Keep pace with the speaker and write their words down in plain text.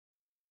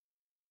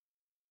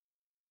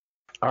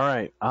All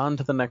right, on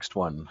to the next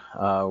one.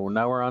 Now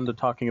we're on to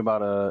talking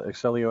about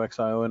Accelio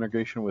XIO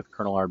integration with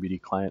kernel RBD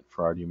client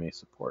for RDMA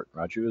support.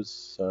 Raju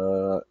is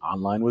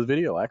online with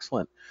video.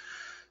 Excellent.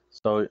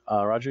 So,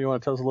 Raju, you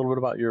want to tell us a little bit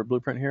about your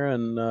blueprint here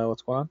and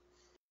what's going on?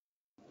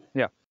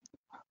 Yeah.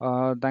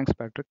 Thanks,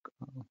 Patrick.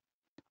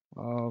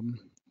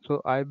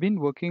 So I've been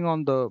working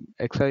on the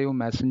XIO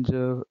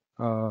messenger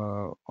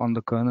on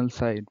the kernel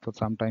side for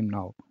some time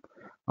now.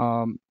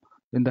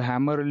 In the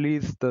Hammer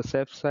release, the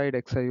Ceph side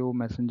XIO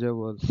messenger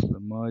was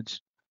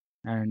merged,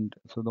 and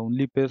so the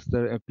only piece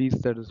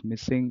that is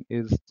missing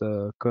is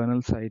the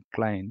kernel side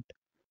client.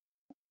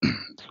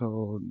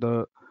 So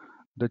the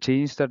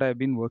change that I've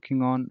been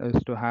working on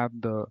is to have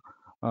the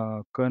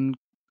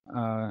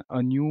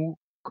a new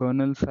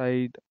kernel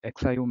side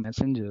XIO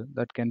messenger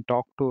that can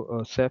talk to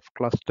a Ceph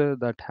cluster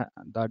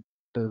that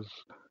is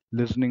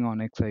listening on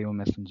XIO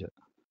messenger.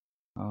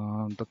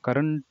 The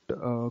current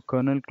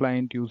kernel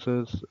client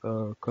uses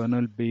a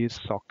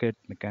kernel-based socket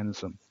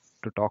mechanism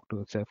to talk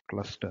to a Ceph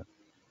cluster.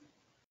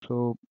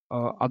 So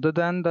other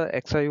than the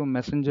XIO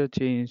messenger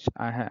change,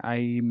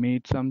 I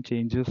made some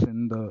changes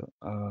in the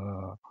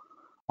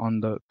on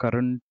the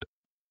current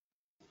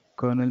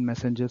kernel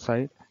messenger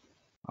side.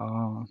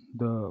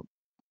 The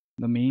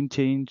main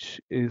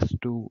change is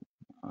to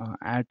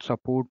add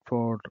support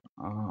for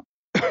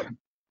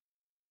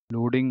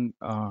loading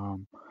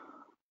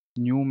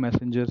new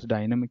messengers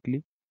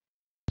dynamically.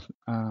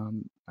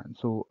 And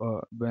so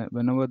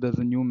whenever there's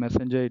a new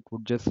messenger, it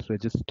would just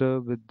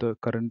register with the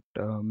current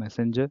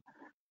messenger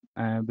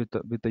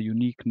with a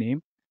unique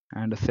name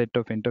and a set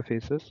of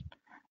interfaces.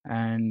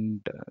 And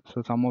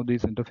so some of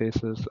these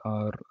interfaces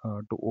are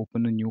to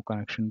open a new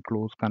connection,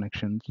 close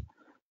connections,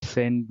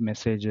 send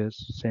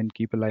messages, send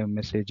keep alive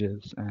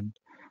messages, and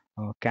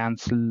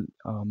cancel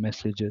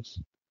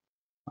messages.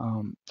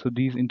 So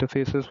these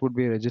interfaces would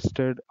be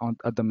registered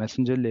at the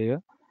messenger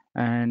layer,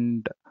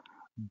 and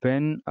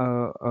when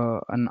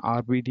an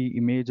RBD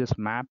image is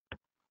mapped,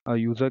 I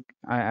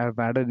have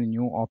added a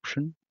new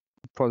option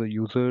for the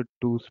user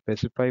to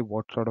specify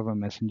what sort of a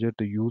messenger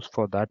to use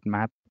for that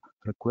map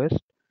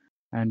request,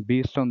 and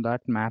based on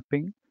that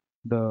mapping,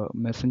 the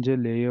messenger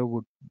layer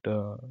would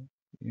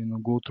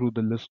go through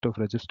the list of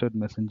registered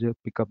messenger,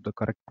 pick up the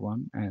correct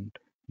one, and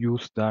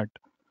use that.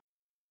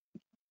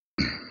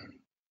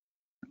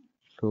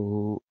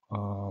 So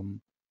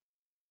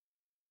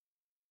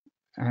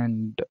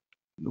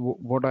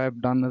what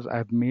I've done is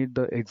I've made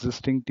the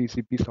existing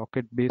TCP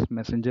socket-based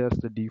messenger as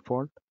the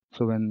default.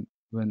 So when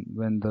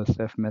the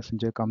Ceph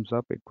messenger comes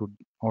up, it would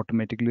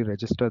automatically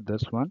register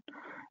this one,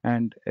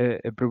 and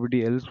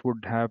everybody else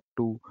would have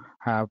to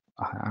have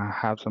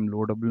some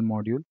loadable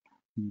module,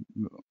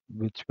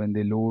 which when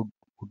they load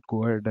would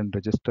go ahead and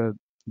register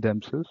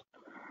themselves.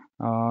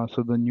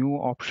 So the new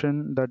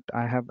option that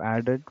I have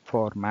added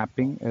for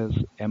mapping is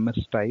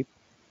MS type,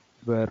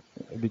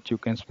 which you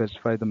can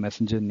specify the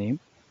messenger name.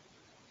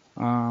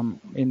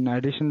 In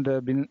addition, there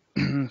have been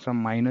some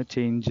minor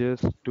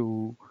changes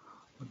to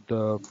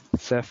the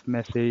Ceph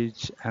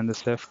message and the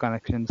Ceph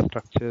connection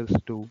structures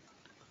to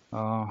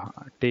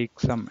take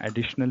some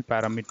additional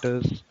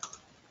parameters,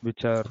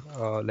 which are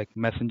like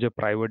messenger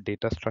private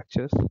data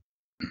structures.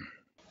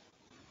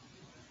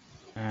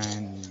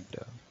 And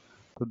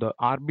so the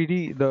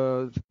RBD,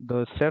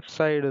 the Ceph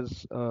side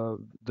is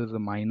there's a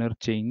minor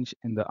change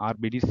in the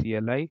RBD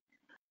CLI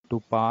to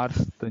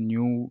parse the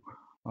new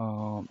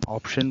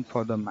option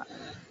for the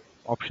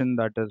option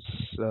that is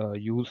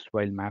used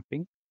while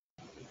mapping.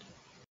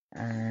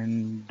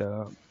 And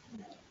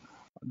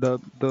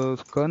the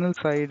kernel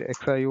side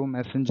XIO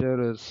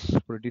messenger is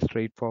pretty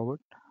straightforward.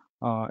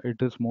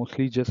 It is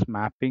mostly just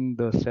mapping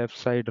the Ceph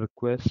side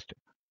request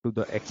to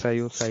the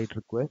XIO side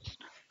request.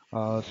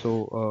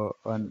 So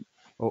an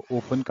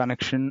open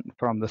connection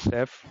from the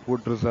Ceph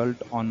would result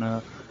on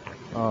a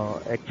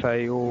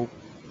XIO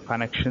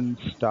connection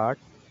start,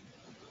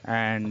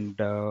 and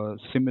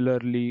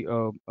similarly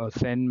a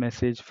send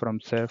message from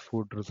Ceph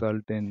would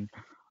result in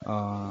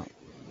a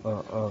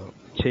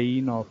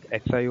chain of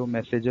XIO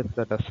messages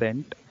that are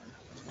sent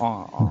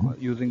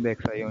using the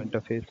XIO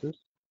interfaces,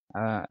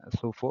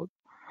 so forth.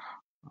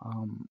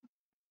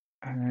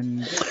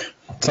 And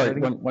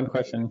sorry, one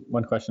question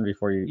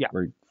before you. Yeah.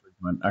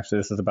 Actually,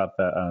 this is about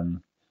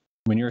the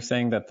when you were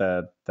saying that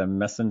the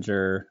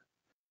messenger.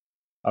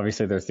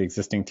 Obviously, there's the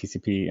existing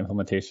TCP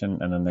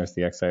implementation, and then there's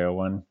the XIO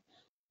one.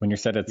 When you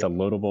said it's a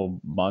loadable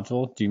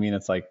module, do you mean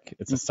it's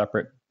a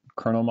separate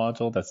kernel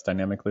module that's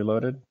dynamically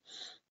loaded?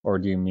 Or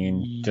do you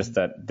mean just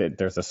that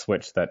there's a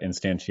switch that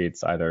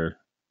instantiates either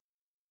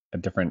a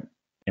different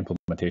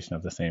implementation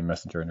of the same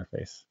messenger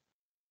interface?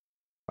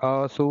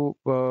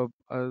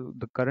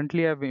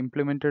 Currently I've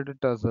implemented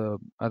it as a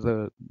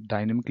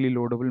dynamically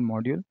loadable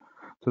module.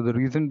 So the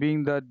reason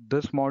being that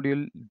this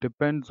module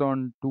depends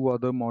on two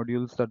other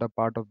modules that are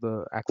part of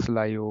the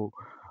Accelio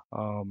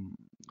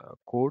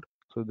code.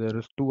 So there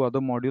is two other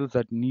modules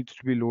that needs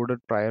to be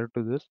loaded prior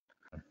to this.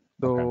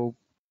 So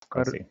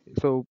okay.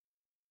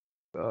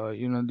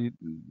 they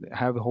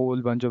have a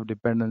whole bunch of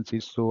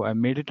dependencies. So I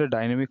made it a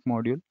dynamic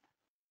module.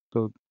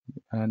 So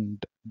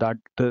and that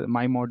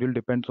my module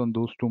depends on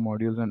those two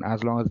modules, and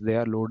as long as they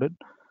are loaded,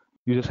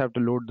 you just have to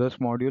load this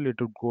module. It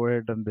would go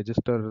ahead and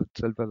register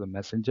itself as a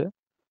messenger,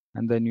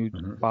 and then you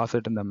pass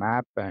it in the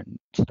map and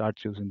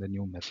starts using the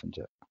new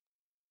messenger.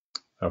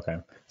 Okay,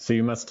 so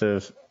you must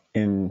have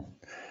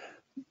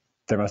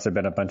there must have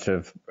been a bunch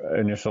of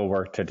initial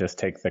work to just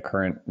take the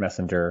current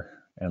messenger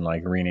and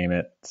like rename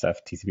it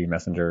Ceph TCP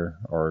messenger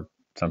or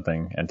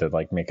something, and to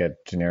like make a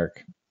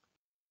generic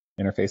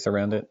interface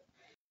around it.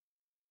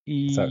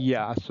 Is that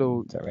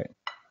right?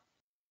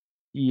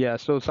 Yeah,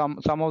 so some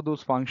of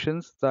those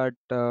functions that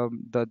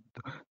that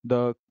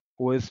the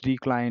OSD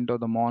client or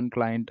the Mon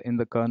client in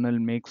the kernel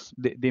makes,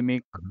 they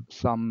make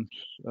some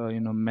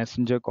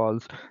messenger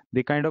calls.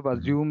 They kind of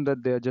assume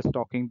that they're just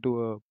talking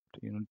to a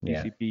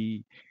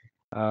TCP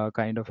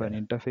kind of an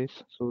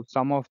interface. So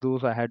some of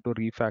those I had to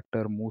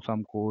refactor, move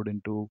some code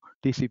into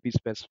TCP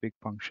specific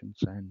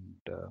functions, and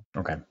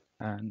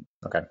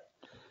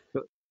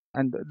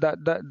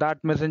that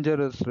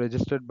messenger is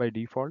registered by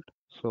default.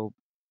 So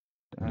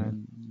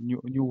and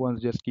new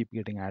ones just keep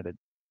getting added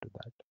to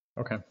that.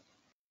 Okay.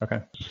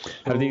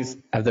 So,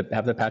 have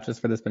the patches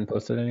for this been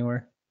posted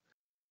anywhere?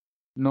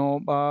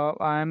 No,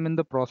 I'm in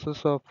the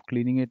process of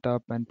cleaning it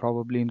up, and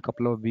probably in a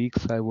couple of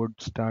weeks I would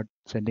start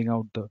sending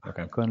out the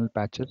kernel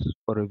patches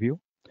for review.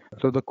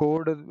 So the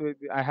code is,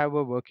 I have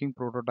a working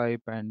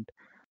prototype, and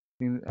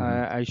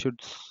I should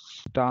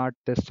start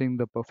testing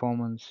the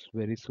performance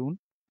very soon.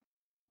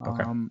 All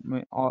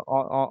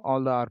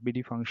the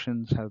RBD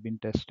functions have been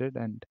tested,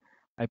 and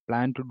I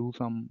plan to do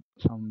some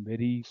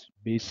very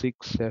basic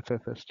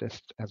CFFS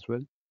tests as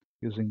well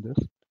using this.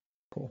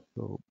 Cool.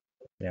 So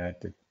yeah, I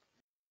did.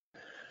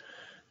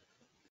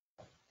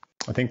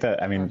 I think that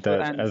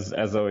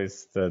as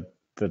always the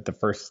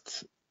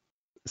first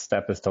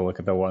step is to look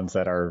at the ones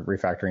that are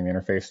refactoring the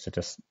interface to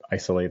just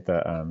isolate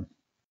the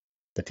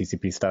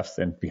TCP stuff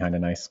and behind a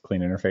nice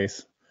clean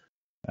interface.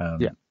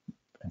 And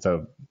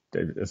so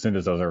as soon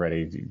as those are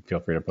ready,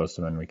 feel free to post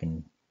them, and we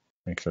can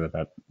make sure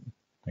that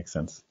makes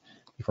sense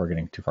before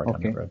getting too far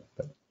down the road.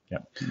 But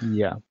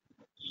yeah.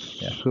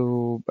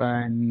 So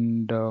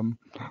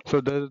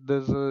so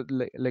there's a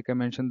like I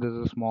mentioned,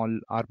 there's a small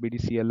RBD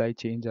CLI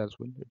change as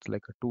well. It's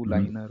like a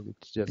 2-liner,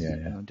 which just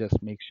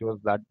just make sure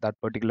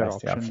that particular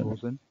option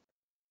goes in.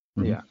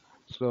 Yeah.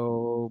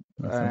 So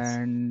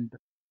and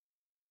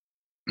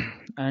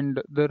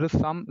there is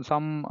some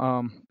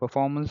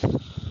performance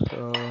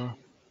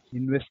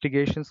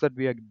investigations that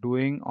we are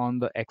doing on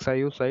the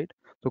XIO side.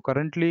 So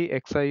currently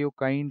XIO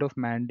kind of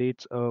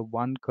mandates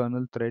one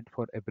kernel thread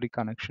for every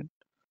connection.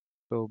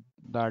 So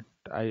that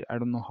I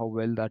don't know how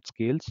well that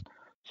scales.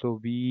 So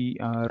we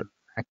are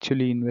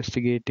actually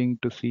investigating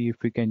to see if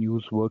we can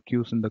use work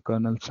use in the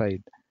kernel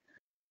side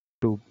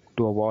to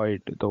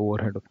avoid the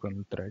overhead of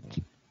kernel threads.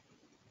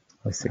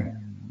 I see.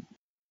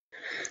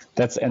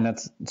 That's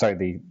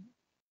sorry,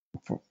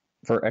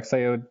 for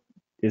XIO,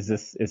 is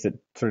it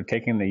sort of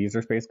taking the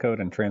user space code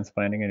and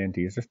transplanting it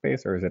into user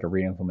space, or is it a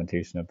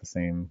re-implementation of the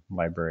same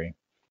library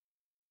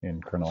in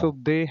kernel? So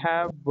they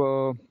have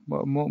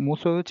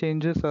most of the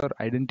changes are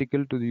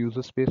identical to the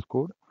user space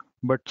code,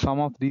 but some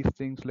of these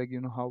things, like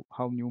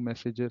how new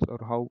messages or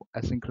how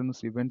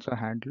asynchronous events are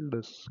handled,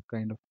 is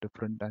kind of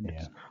different, and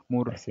it's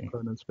more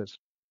kernel specific.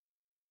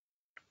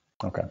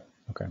 Okay.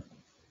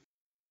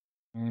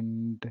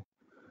 And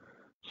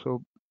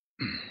so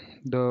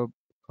the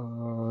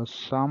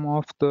some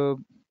of the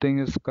thing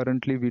is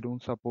currently we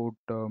don't support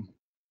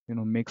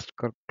mixed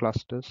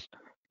clusters.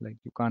 Like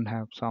you can't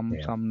have some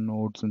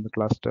nodes in the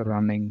cluster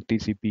running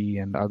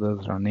TCP and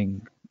others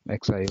running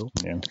XIO.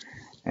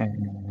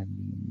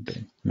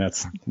 And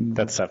that's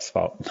Ceph's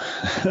fault.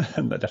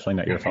 Definitely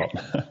not your fault.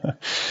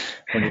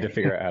 we need to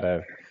figure out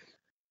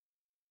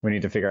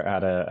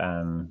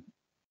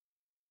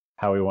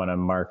how we want to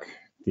mark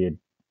the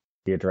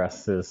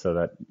addresses so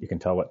that you can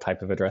tell what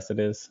type of address it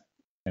is,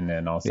 and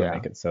then also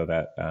make it so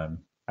that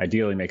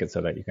ideally make it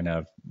so that you can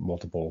have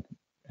multiple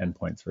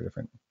endpoints for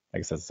different. I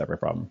guess that's a separate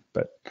problem,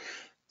 but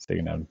so you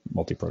can have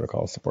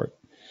multi-protocol support.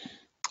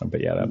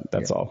 But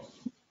that's all.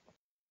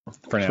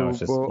 For now, it's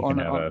just you can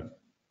have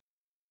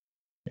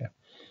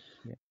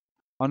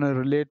On a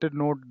related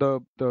note, there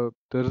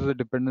is a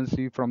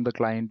dependency from the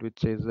client which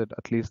says that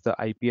at least the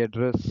IP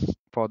address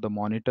for the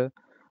monitor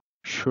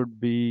should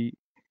be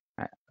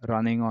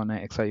running on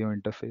an XIO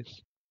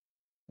interface.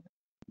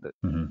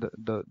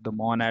 The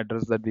Mon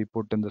address that we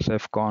put in the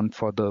Cephcon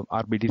for the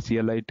RBD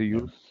CLI to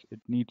use, it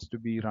needs to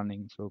be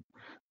running. So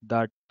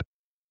that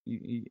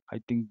I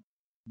think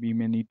we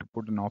may need to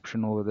put an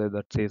option over there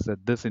that says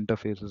that this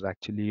interface is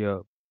actually a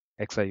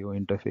XIO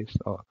interface.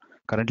 Or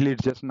currently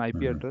it's just an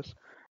IP address,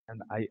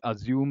 and I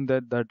assume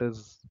that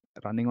is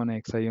running on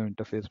an XIO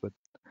interface, but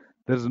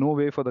there's no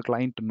way for the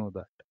client to know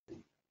that.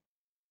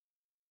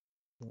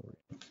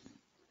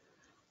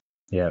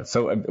 Yeah,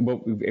 so I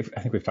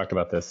think we've talked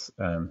about this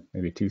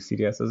maybe 2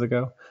 CDSs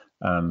ago,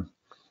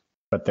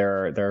 but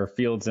there are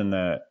fields in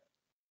the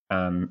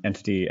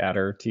entity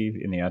adder T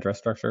in the address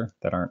structure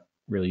that aren't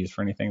really used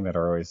for anything, that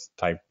are always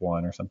type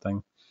 1 or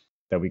something,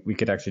 that we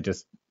could actually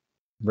just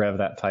rev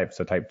that type.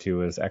 So type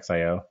 2 is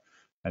XIO,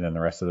 and then the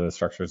rest of the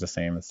structure is the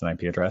same. It's an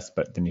IP address,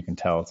 but then you can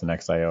tell it's an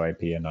XIO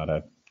IP and not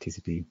a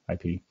TCP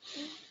IP.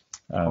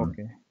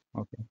 Okay.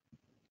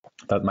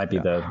 That might be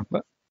Yeah.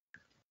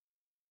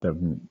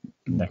 the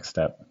next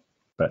step,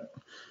 but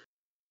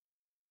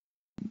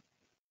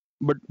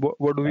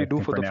what do we do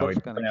for for the now,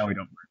 first connection? For now, we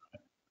don't.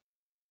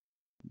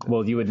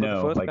 Well, you would for know.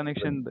 The first like,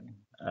 connection.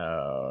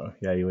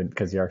 Yeah, you would,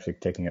 because you're actually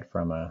taking it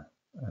from an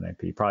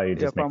IP. Probably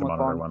just make the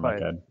monitor one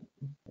like a.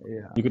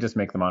 Yeah. You could just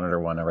make the monitor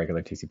one a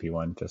regular TCP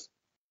one just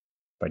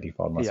by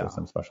default, unless there's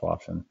some special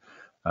option.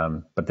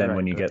 But then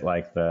when you get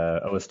like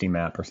the OSD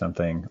map or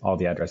something, all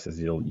the addresses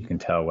you can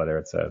tell whether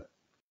it's an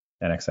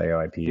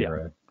XIO IP or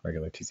a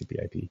regular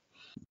TCP IP.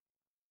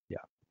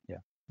 Yeah.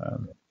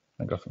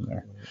 And go from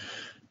there.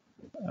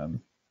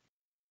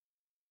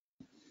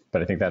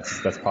 But I think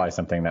that's probably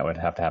something that would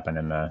have to happen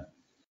in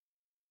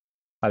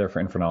either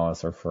for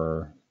Infernalis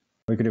or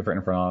we could do for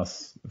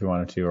Infernalis if we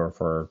wanted to, or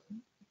for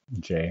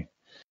J.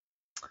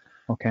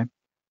 Okay.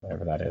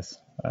 Whatever that is.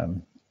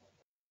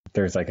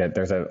 There's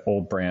an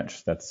old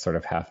branch that's sort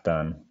of half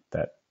done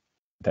that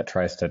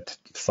tries to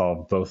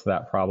solve both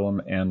that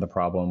problem and the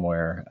problem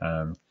where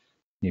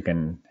you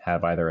can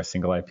have either a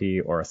single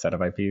IP or a set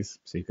of IPs.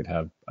 So you could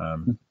have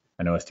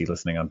an OSD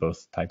listening on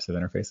both types of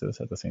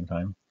interfaces at the same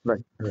time.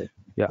 Right.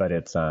 Yeah. But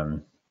it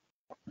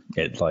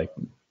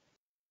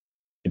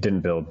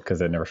didn't build because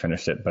they never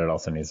finished it, but it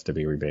also needs to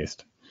be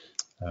rebased.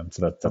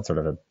 So that's sort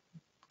of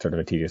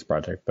a tedious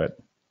project, but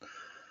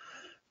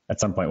at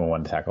some point we'll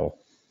want to tackle.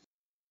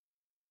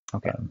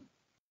 Okay.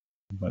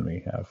 When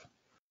we have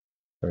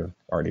sort of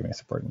RDMA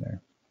support in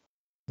there.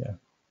 Yeah.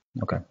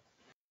 Okay.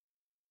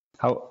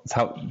 How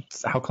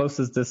close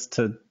is this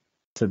to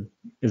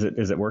is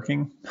it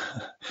working?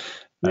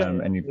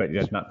 But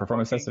it's not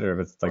performance tested, or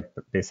if it's like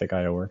basic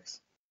IO works?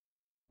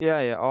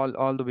 Yeah.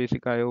 All the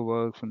basic IO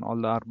works, and all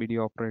the RBD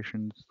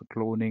operations, the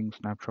cloning,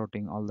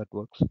 snapshotting, all that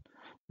works.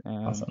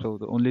 Awesome. So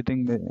the only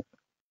thing that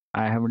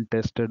I haven't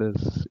tested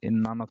is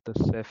in none of the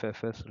Ceph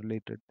FS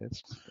related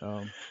tests.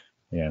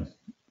 Yeah.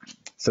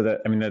 So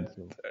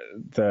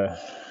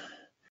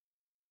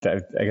I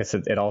guess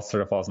it all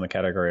sort of falls in the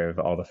category of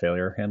all the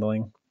failure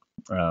handling,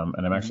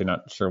 and I'm actually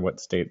not sure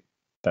what state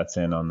that's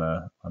in on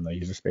the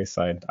user space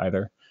side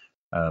either.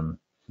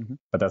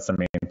 But that's the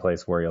main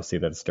place where you'll see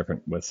that it's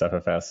different with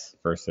CephFS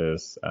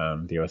versus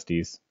the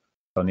OSDs.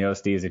 So on the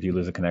OSDs, if you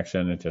lose a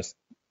connection,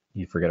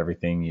 you forget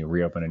everything, you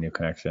reopen a new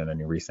connection,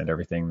 and you resend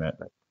everything that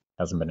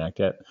hasn't been hacked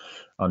yet.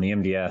 On the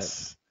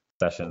MDS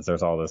sessions,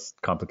 there's all this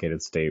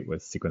complicated state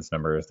with sequence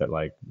numbers that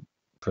like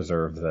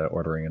preserve the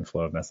ordering and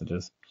flow of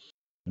messages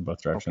in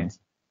both directions.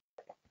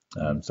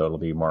 So it'll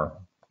be more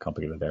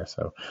complicated there.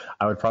 So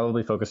I would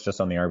probably focus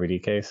just on the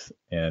RBD case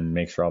and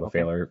make sure all the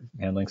failure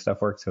handling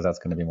stuff works, because that's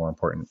going to be more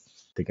important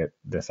to get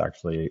this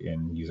actually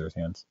in users'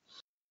 hands,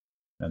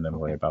 and then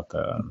worry about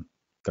the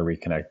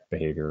reconnect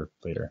behavior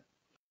later.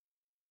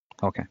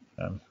 Okay.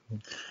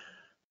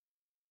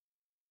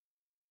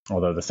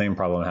 Although the same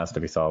problem has to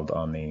be solved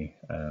on the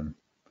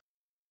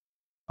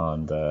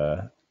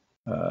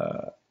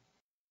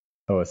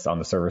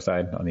server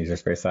side, on the user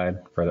space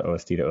side for the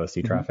OSD to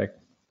OSD traffic.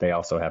 They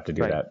also have to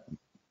do that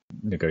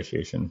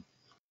negotiation,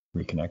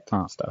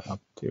 reconnect stuff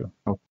too.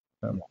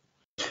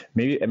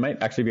 Maybe it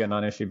might actually be a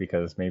non-issue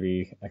because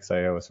maybe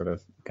XIO is sort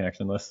of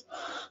connectionless,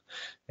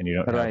 and you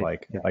don't have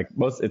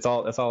most. It's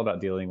all about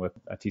dealing with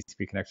a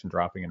TCP connection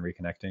dropping and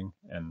reconnecting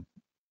and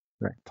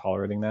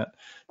tolerating that.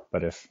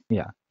 But if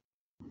you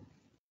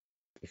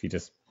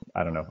just,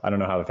 I don't know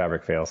how the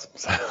fabric fails.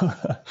 So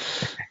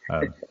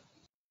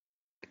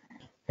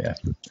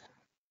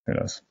who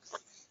knows?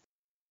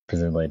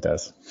 Presumably it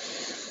does.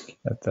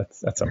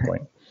 That's at some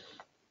point.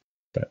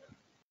 But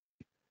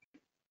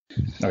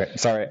okay,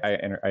 sorry, I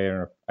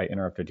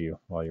interrupted you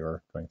while you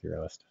were going through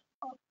your list.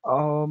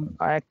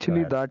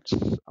 That's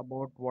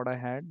about what I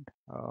had.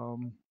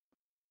 And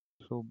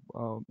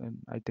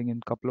I think in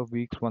a couple of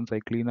weeks, once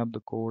I clean up the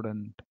code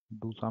and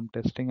do some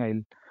testing,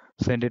 I'll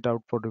send it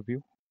out for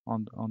review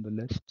on the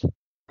list.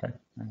 Okay.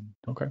 And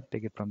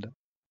take it from there.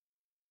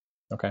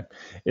 Okay.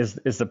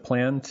 Is the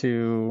plan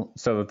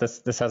so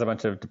this has a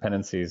bunch of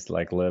dependencies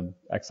like lib,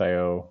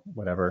 XIO,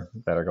 whatever,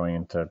 that are going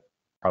into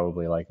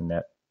probably like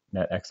net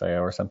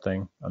XIO or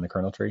something on the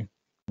kernel tree.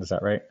 Is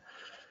that right?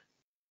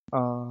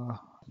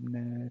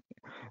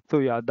 So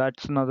yeah,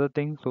 that's another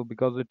thing. So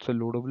because it's a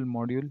loadable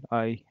module,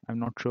 I'm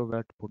not sure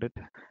where to put it.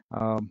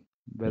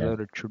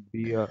 Whether it should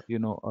be a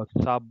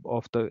sub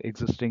of the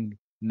existing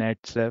net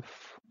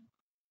Ceph,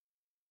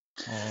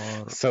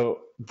 or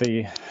so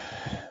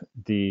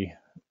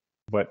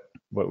what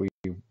we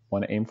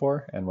want to aim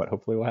for and what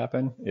hopefully will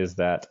happen is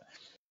that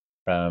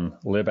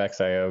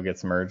libxio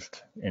gets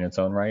merged in its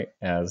own right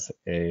as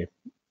a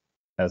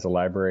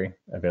library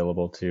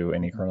available to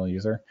any kernel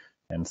user,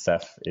 and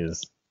Ceph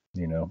is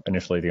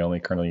initially the only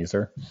kernel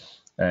user.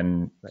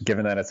 And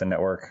given that it's a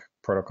network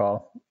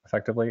protocol,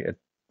 effectively, it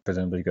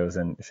presumably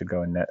should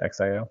go in net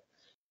XIO,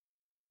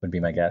 would be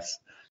my guess.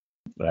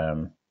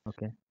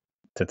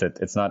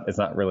 It's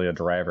not really a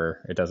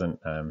driver. It doesn't.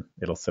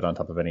 It'll sit on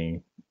top of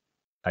any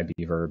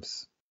IB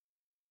verbs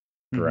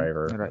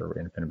driver right. or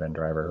InfiniBand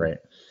driver, right?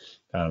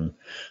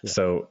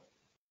 So,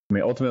 I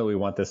mean, ultimately, we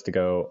want this to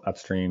go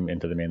upstream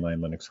into the mainline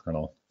Linux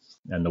kernel.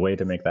 And the way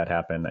to make that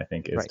happen, I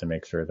think, is to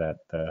make sure that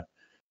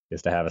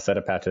is to have a set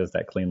of patches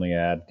that cleanly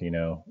add,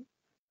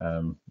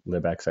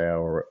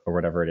 libxio or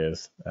whatever it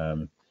is,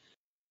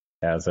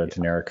 as a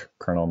generic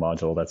kernel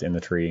module that's in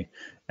the tree,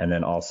 and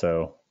then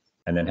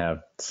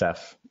have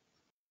Ceph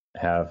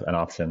have an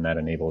option that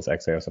enables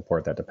XIO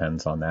support that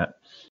depends on that,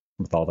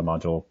 with all the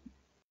module,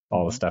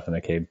 all the stuff in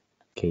the K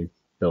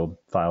build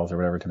files or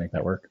whatever to make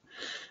that work.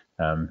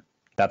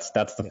 That's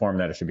the form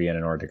that it should be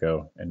in order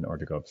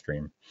to go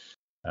upstream.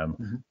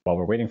 While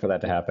we're waiting for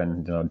that to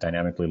happen,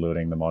 dynamically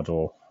loading the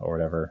module or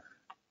whatever.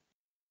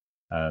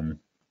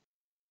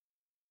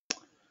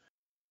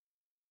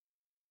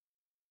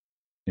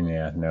 You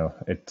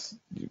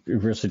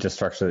really should just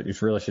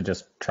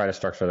try to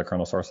structure the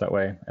kernel source that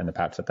way and the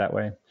patch it that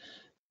way.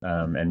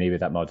 And maybe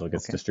that module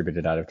gets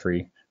distributed out of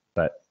tree,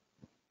 but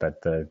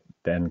the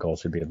end goal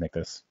should be to make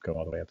this go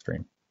all the way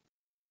upstream.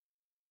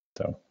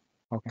 So,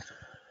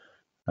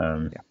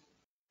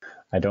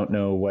 I don't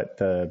know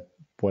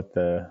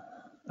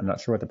I'm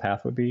not sure what the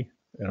path would be.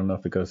 I don't know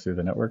if it goes through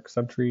the network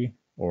subtree,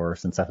 or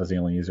since Ceph is the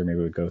only user, maybe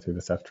it would go through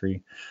the Ceph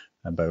tree,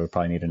 but it would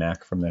probably need an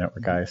ACK from the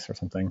network guys or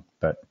something.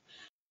 But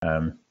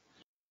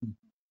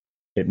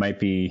it might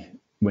be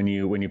when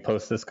you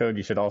post this code,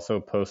 you should also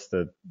post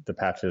the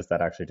patches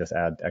that actually just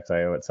add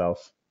XIO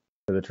itself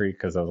to the tree,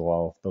 because those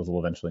will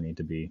eventually need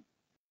to be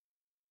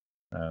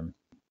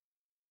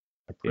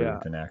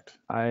approved and ACKed.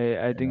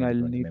 I think I'll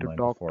need to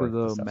talk to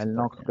the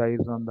Mellanox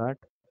guys on that.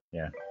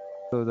 Yeah.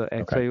 So the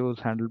XIO is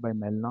handled by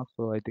Mellanox,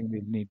 so I think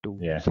we'll need to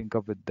sync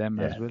up with them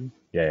as well.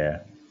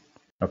 Yeah.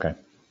 Okay.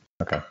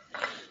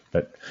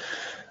 But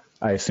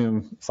I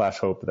assume /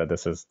 hope that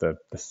this is the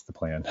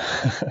plan,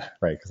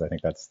 right? Because I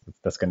think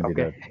that's going to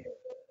be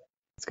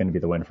it's going to be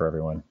the win for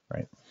everyone,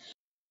 right?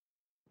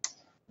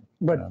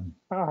 But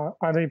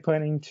are they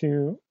planning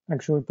to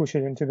actually push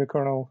it into the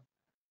kernel,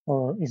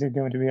 or is it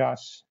going to be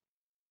us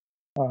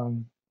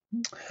trying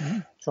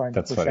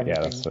to push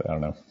everything? I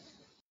don't know.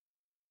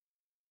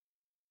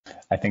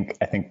 I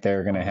think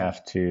they're going to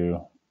have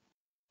to.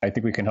 I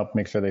think we can help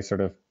make sure they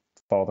sort of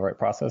follow the right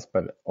process,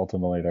 but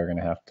ultimately they're going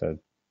to have to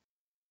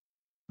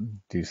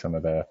do some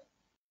of the.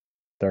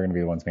 They're going to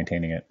be the ones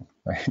maintaining it,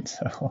 right?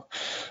 So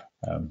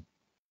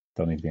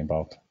they'll need to be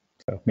involved.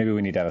 So maybe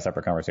we need to have a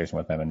separate conversation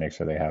with them and make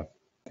sure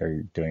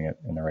they're doing it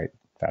in the right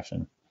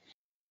fashion.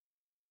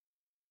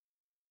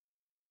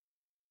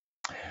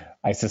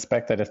 I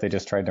suspect that if they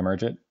just tried to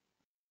merge it,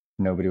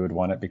 nobody would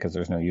want it because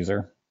there's no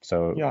user.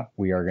 So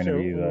we are going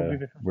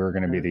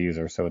to be the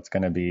user. So it's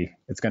going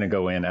to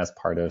go in as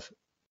part of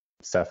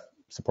Ceph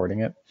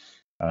supporting it.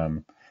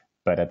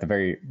 But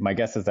my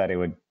guess is that it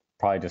would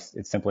probably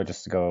it's simpler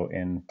just to go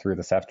in through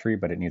the Ceph tree,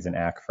 but it needs an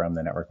ACK from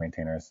the network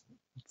maintainers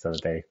so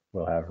that they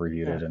will have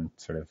reviewed it and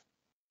sort of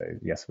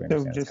yes, we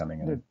understand it's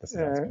coming. And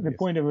the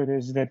point of it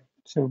is that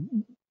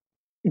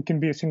it can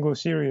be a single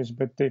series,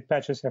 but the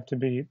patches have to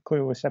be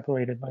clearly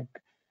separated. Like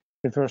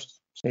the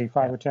first, say,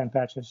 5 or 10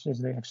 patches is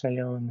the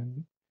XIO, and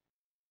then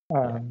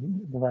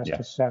the rest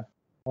is Ceph.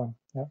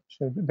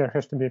 So there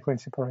has to be a clean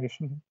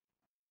separation.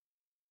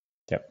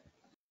 Yep.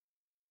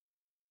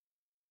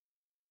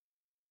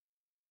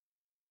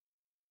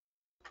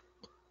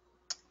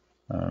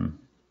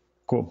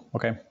 Cool.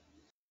 Okay.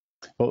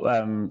 Well,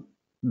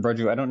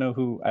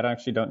 Raju, I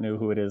actually don't know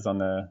who it is I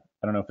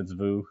don't know if it's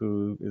Vu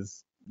who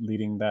is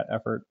leading that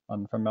effort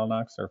from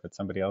Mellanox, or if it's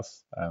somebody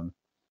else. I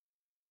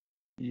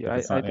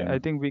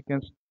think we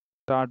can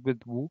start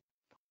with Vu.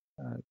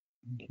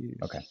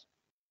 Okay.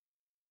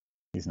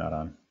 He's not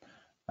on.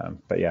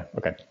 But yeah,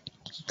 okay.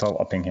 So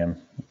I'll ping him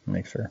and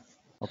make sure.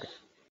 Okay.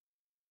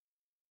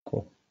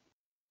 Cool.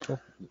 Is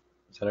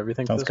that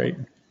everything? Sounds great.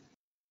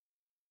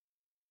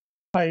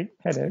 I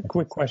had a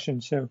quick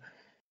question. So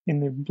in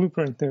the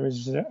blueprint, there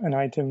is an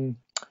item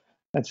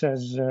that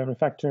says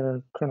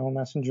refactor kernel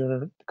messenger,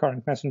 the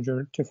current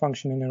messenger, to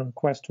function in a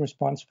request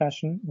response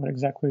fashion. What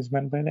exactly is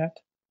meant by that?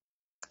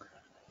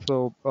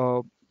 So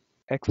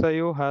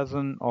XIO has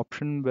an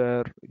option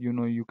where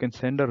you can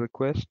send a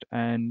request,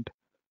 and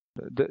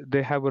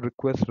they have a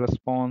request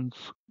response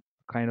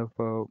kind of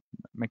a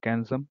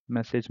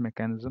message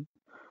mechanism.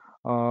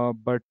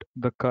 But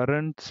the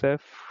current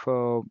Ceph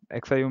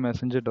XIO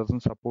messenger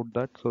doesn't support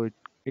that, so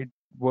it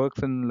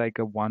works in like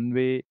a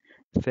one-way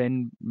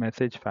send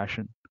message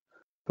fashion.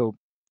 So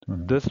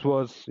this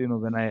was,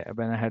 when I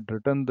had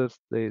written this,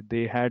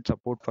 they had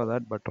support for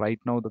that, but right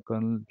now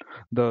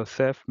the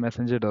Ceph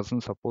messenger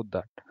doesn't support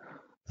that.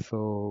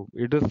 So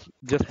it is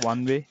just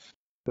one way.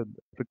 The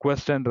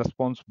request and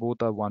response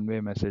both are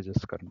one-way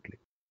messages currently.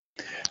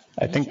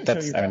 I think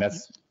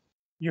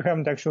you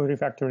haven't actually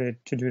refactored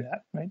it to do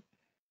that, right?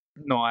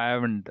 No, I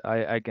haven't.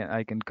 I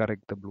can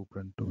correct the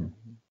blueprint too.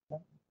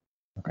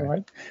 Okay. All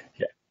right.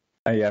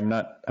 Yeah. I'm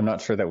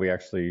not sure that we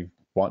actually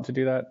want to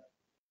do that,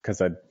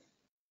 because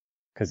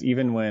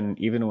even when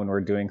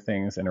we're doing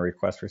things in a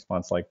request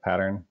response like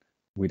pattern,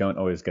 we don't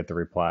always get the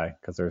reply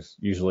because there's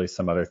usually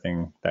some other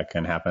thing that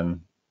can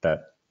happen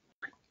that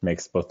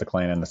makes both the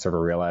client and the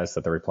server realize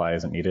that the reply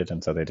isn't needed,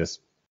 and so they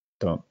just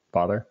don't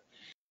bother.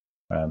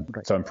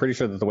 Right. So I'm pretty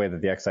sure that the way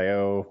that the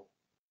XIO,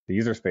 the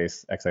user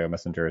space XIO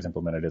messenger is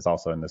implemented is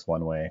also in this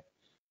one way,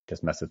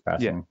 just message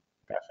passing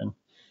fashion.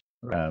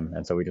 Right.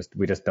 And so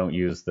we just don't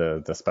use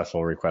the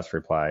special request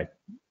reply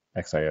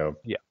XIO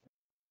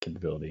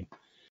capability.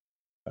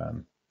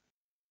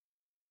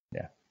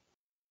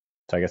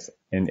 So I guess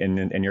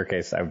in your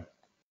case, I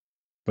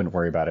wouldn't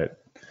worry about it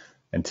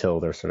until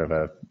there's sort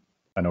of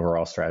an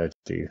overall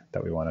strategy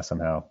that we want to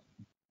somehow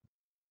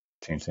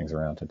change things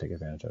around to take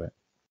advantage of it.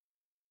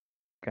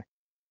 Okay.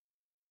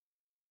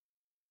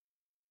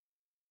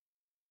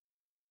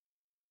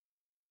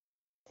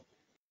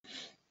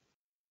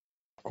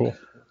 Cool.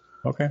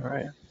 Okay. All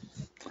right.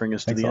 Bring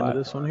us to Thanks the a end lot.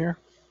 of this one here.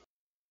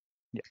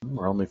 Yeah.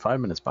 We're only 5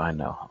 minutes behind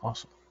now.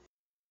 Awesome.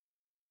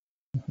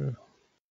 Mhm.